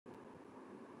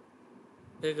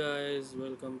Hey guys,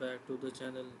 welcome back to the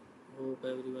channel. Hope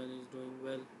everyone is doing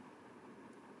well.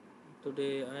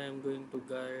 Today I am going to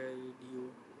guide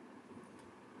you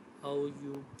how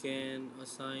you can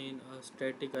assign a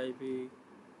static IP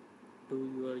to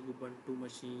your Ubuntu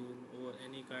machine or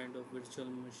any kind of virtual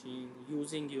machine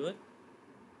using your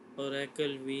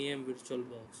Oracle VM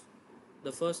VirtualBox.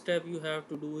 The first step you have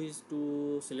to do is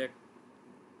to select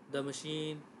the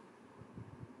machine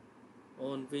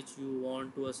on which you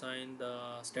want to assign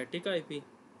the static IP.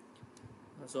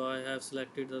 So I have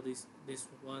selected this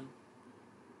one,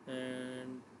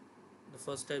 and the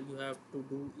first step you have to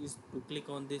do is to click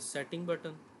on this setting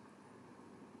button,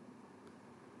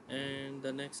 and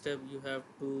the next step you have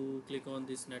to click on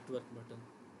this network button.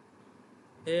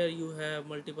 Here you have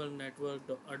multiple network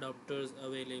adapters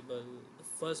available. The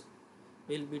first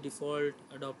will be default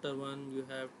adapter one. You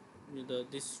have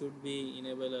this should be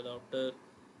enable adapter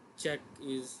check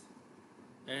is,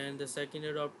 and the second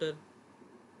adapter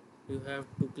you have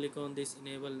to click on this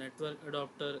enable network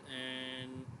adapter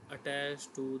and attach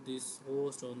to this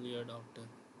host only adapter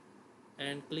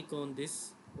and click on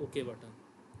this OK button.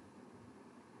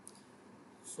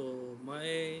 So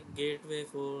my gateway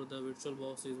for the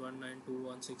VirtualBox is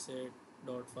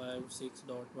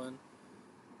 192.168.56.1.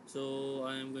 So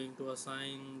I am going to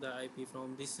assign the IP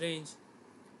from this range.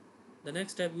 The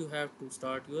next step you have to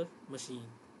start your machine.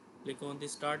 Click on the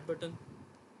start button.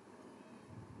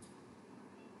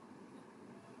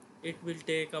 It will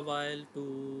take a while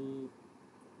to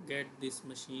get this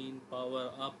machine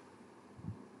power up.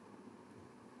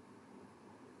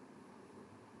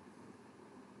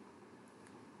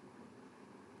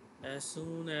 As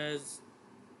soon as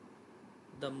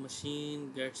the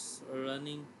machine gets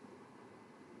running,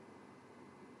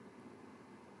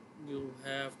 you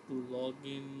have to log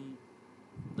in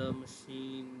the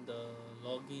machine, the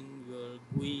login your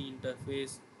GUI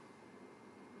interface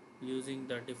using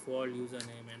the default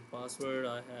username and password.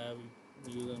 I have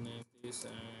username this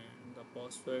and the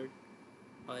password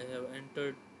I have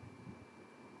entered.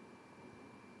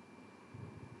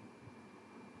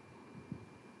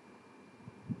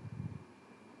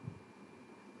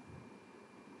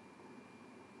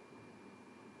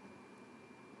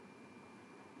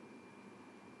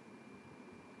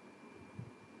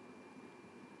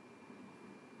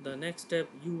 The next step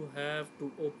you have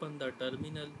to open the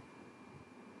terminal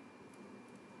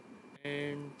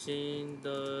and change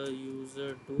the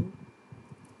user to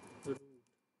root.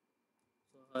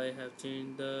 So I have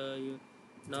changed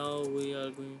now we are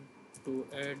going to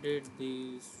edit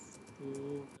these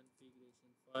two configuration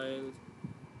files.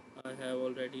 I have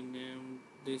already named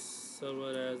this server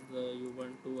as the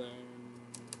Ubuntu, and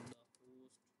the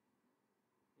host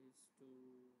is to.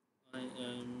 I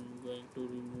am going to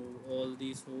remove all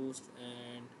these hosts,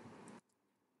 and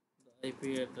the IP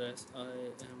address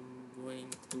I am going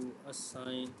to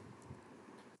assign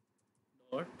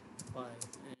 .5,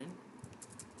 and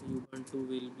Ubuntu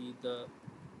will be the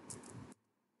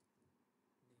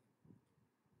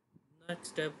next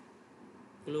step.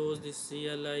 Close this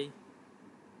CLI.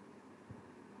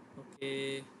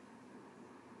 Okay.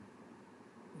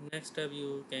 Next step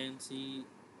you can see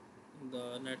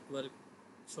the network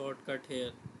shortcut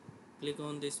here. Click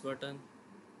on this button,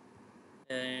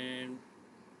 and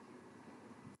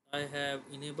I have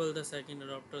enabled the second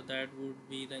adapter, that would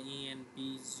be the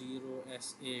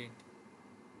ENP0S8.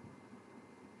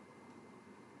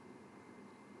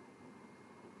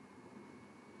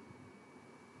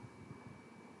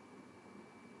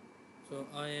 So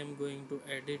I am going to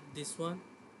edit this one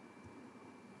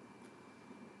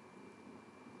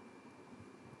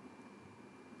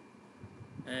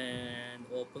and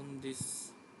open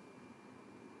this.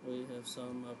 We have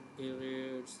some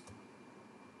upgrades.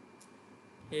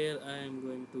 Here I am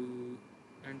going to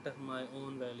enter my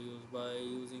own values by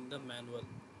using the manual.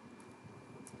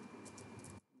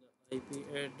 The IP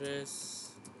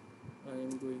address I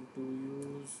am going to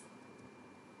use,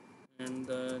 and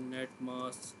the net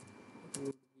mask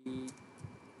would be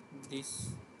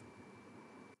this,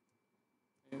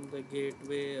 and the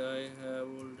gateway I have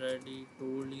already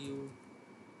told you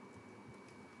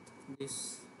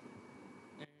this,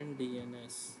 and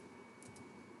DNS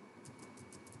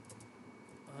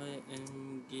I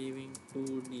am giving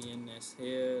two DNS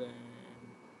here, and I am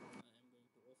going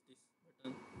to off this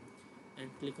button and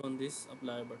click on this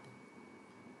apply button.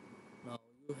 Now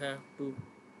you have to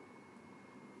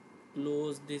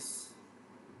close this,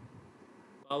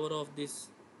 power off this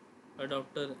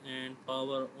adapter and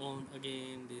power on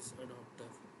again this adapter.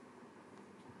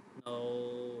 Now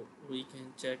we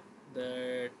can check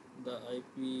that the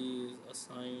IP is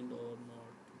assigned or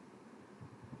not.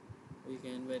 We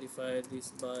can verify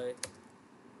this by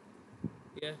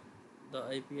Yeah, the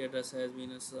IP address has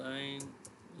been assigned.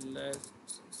 Let's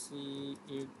see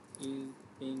it is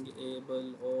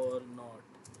pingable or not.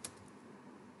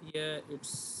 Yeah,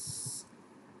 it's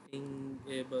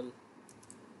pingable.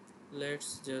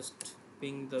 Let's just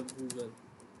ping the Google.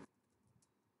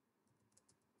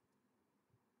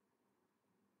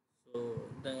 So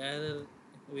the error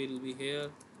will be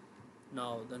here.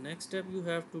 Now the next step you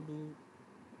have to do,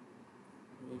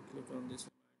 we click on this,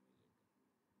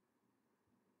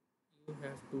 you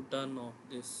have to turn off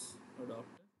this adapter.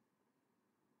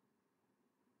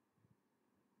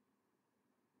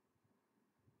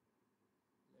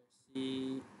 Let's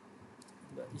see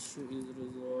the issue is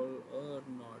resolved or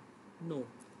not. No,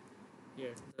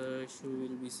 yet the issue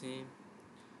will be same.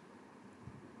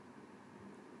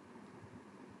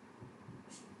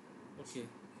 Okay,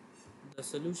 the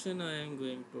solution I am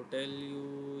going to tell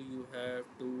you, you have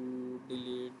to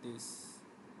delete this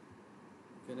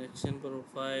connection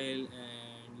profile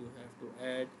and you have to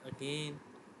add again,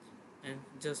 and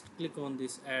just click on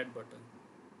this add button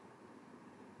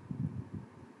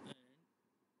and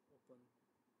open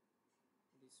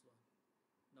this one.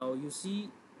 Now you see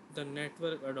the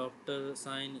network adapter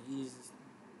sign is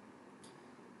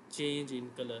change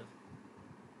in color.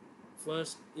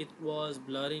 First it was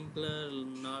blur in color,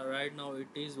 now, right now it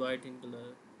is white in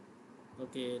color.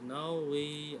 Okay, now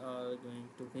we are going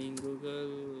to ping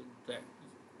Google that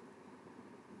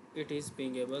it is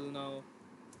pingable now.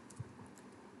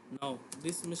 Now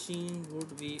this machine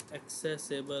would be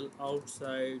accessible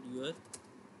outside your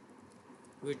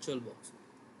VirtualBox.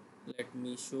 Let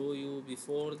me show you.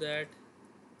 Before that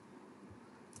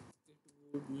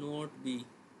it would not be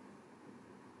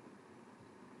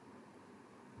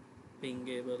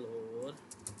pingable, or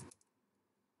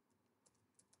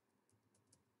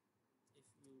if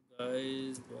you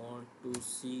guys want to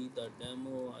see the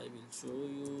demo I will show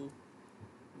you.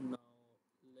 Now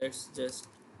let's just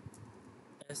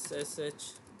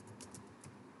SSH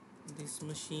this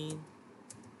machine.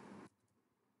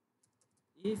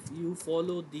 If you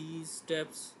follow these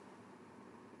steps,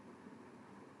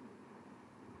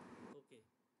 okay.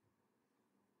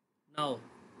 Now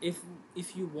if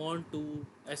if you want to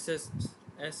SSH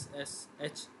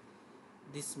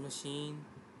this machine,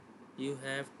 you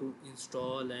have to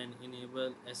install and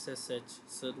enable SSH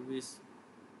service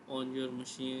on your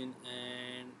machine,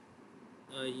 and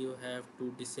you have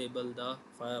to disable the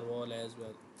firewall as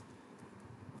well.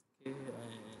 Okay,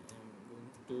 I am going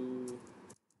to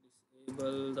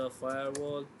disable the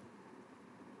firewall.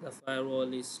 The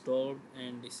firewall is stopped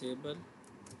and disabled.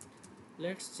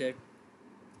 Let's check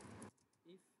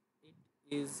if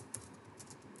it is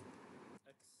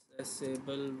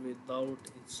accessible without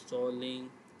installing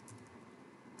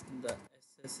the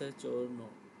SSH or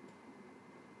not.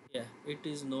 Yeah, it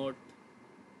is not.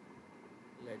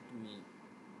 Let me.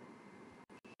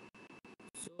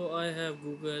 So I have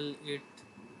Google it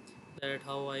that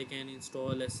how I can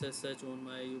install SSH on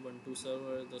my Ubuntu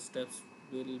server. The steps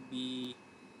will be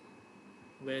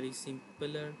very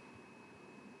simpler.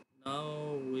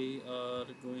 Now we are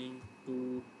going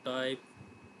to type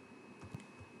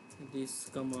this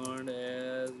command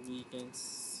as we can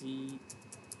see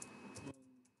on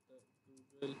the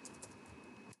Google.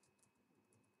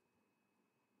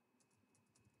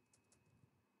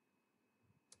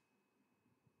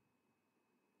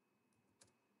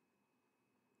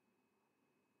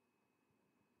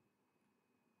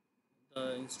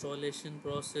 The installation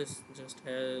process just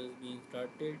has been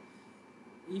started.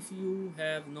 If you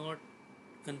have not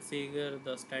configured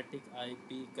the static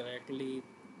IP correctly,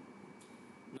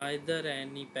 neither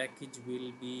any package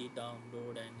will be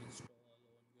download and install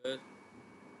on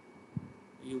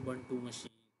your Ubuntu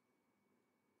machine.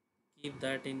 Keep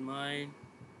that in mind.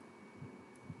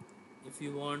 If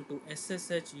you want to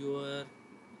SSH your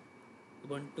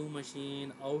Ubuntu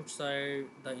machine outside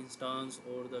the instance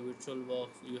or the VirtualBox,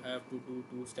 you have to do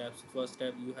two steps. First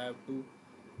step, you have to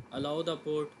allow the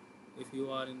port if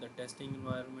you are in the testing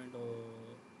environment, or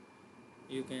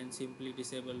you can simply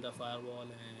disable the firewall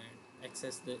and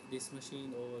access this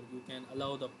machine, or you can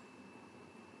allow the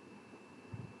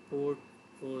port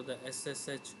for the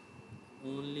SSH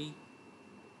only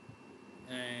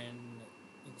and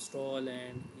install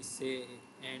and say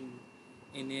and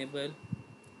enable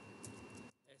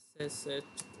SSH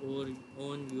or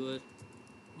on your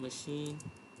machine,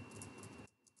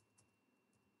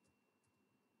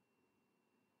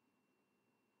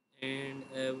 and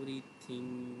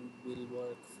everything will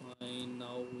work fine.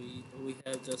 Now we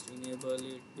have just enabled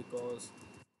it because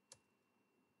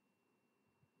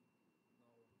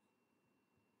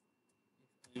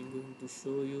I'm going to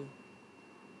show you.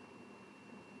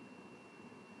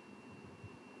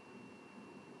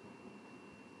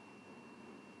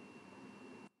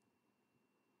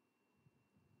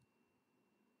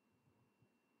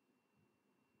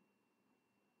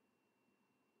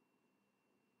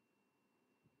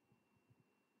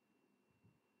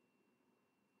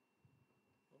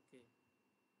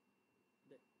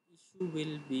 issue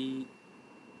will be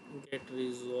get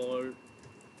resolved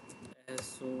as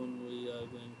soon we are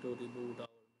going to reboot our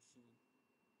machine.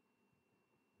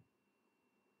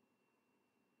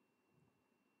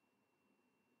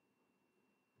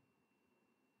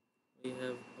 We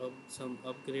have some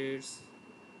upgrades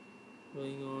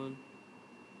going on.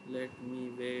 Let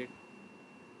me wait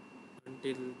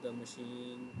until the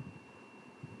machine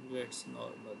gets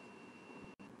normal.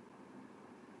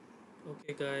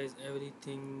 Okay guys,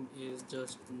 everything is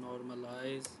just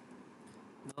normalized.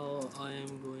 Now I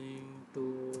am going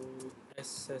to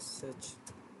SSH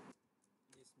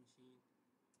this machine.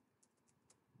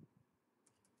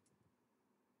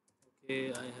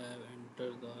 Okay, I have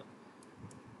entered the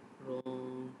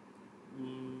wrong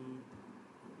mm,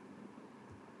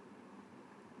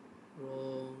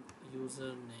 wrong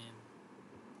username.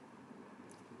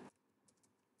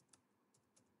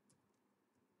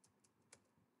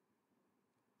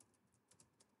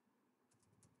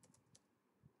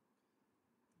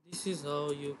 This is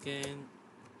how you can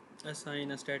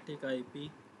assign a static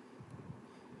IP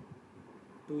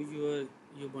to your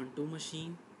Ubuntu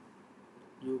machine.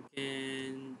 You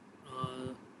can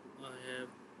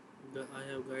I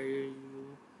have guided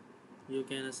you. You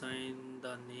can assign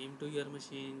the name to your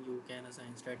machine. You can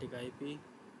assign static IP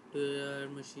to your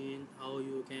machine. How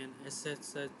you can access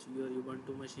such your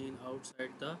Ubuntu machine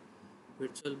outside the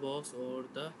VirtualBox or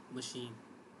the machine.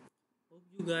 Hope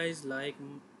you guys like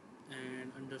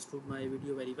and understood my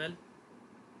video very well.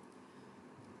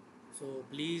 So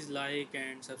please like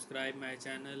and subscribe my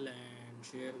channel and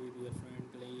share with your friend,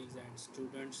 colleagues and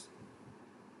students.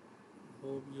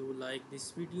 Hope you like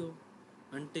this video.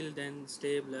 Until then,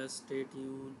 stay blessed, stay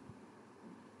tuned.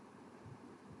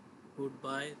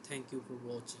 Goodbye. Thank you for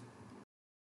watching.